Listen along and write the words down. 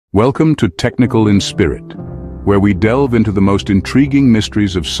Welcome to Technical in Spirit, where we delve into the most intriguing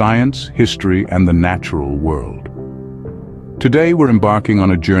mysteries of science, history, and the natural world. Today we're embarking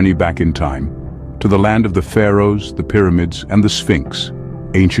on a journey back in time, to the land of the pharaohs, the pyramids, and the Sphinx,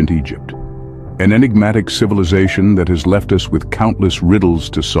 ancient Egypt. An enigmatic civilization that has left us with countless riddles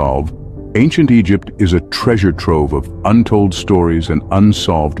to solve, ancient Egypt is a treasure trove of untold stories and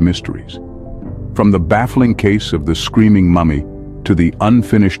unsolved mysteries. From the baffling case of the screaming mummy to the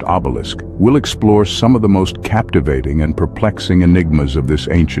unfinished obelisk, we'll explore some of the most captivating and perplexing enigmas of this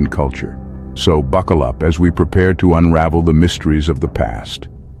ancient culture. So buckle up as we prepare to unravel the mysteries of the past.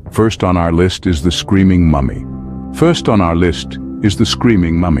 First on our list is the screaming mummy.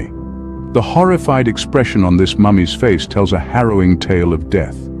 The horrified expression on this mummy's face tells a harrowing tale of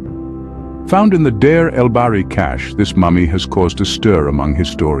death. Found in the Deir el-Bahari cache, this mummy has caused a stir among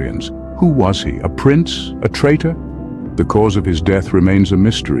historians. Who was he? A prince? A traitor? The cause of his death remains a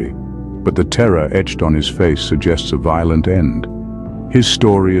mystery, but the terror etched on his face suggests a violent end. His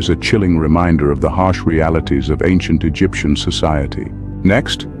story is a chilling reminder of the harsh realities of ancient Egyptian society.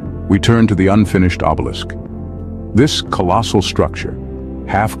 Next, we turn to the unfinished obelisk. This colossal structure,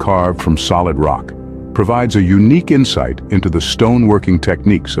 half-carved from solid rock, provides a unique insight into the stoneworking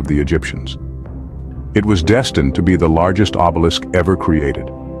techniques of the Egyptians. It was destined to be the largest obelisk ever created,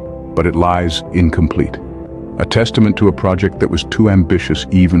 but it lies incomplete. A testament to a project that was too ambitious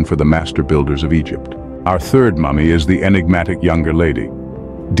even for the master builders of Egypt. Our third mummy is the enigmatic younger lady.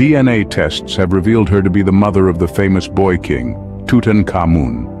 DNA tests have revealed her to be the mother of the famous boy king,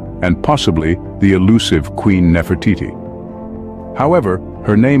 Tutankhamun, and possibly the elusive Queen Nefertiti. However,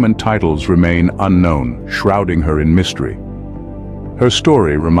 her name and titles remain unknown, shrouding her in mystery. Her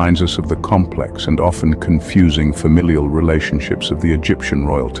story reminds us of the complex and often confusing familial relationships of the Egyptian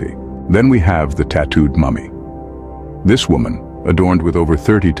royalty. Then we have the tattooed mummy. This woman, adorned with over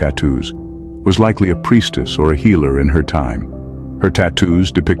 30 tattoos, was likely a priestess or a healer in her time. Her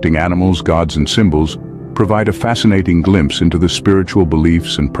tattoos, depicting animals, gods, and symbols, provide a fascinating glimpse into the spiritual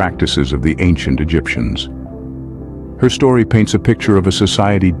beliefs and practices of the ancient Egyptians. Her story paints a picture of a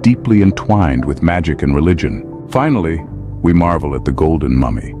society deeply entwined with magic and religion. Finally, we marvel at the golden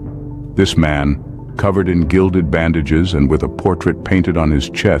mummy. This man, covered in gilded bandages and with a portrait painted on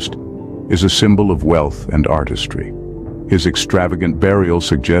his chest, is a symbol of wealth and artistry. His extravagant burial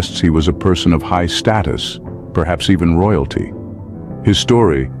suggests he was a person of high status, perhaps even royalty. His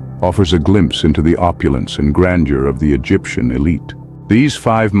story offers a glimpse into the opulence and grandeur of the Egyptian elite. These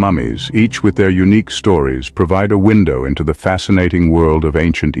 5 mummies, each with their unique stories, provide a window into the fascinating world of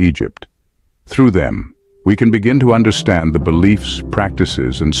ancient Egypt. Through them, we can begin to understand the beliefs,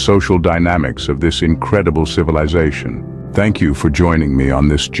 practices, and social dynamics of this incredible civilization. Thank you for joining me on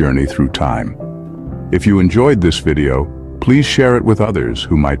this journey through time. If you enjoyed this video, please share it with others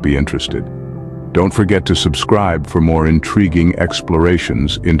who might be interested. Don't forget to subscribe for more intriguing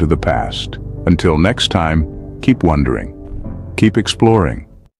explorations into the past. Until next time, keep wondering, keep exploring,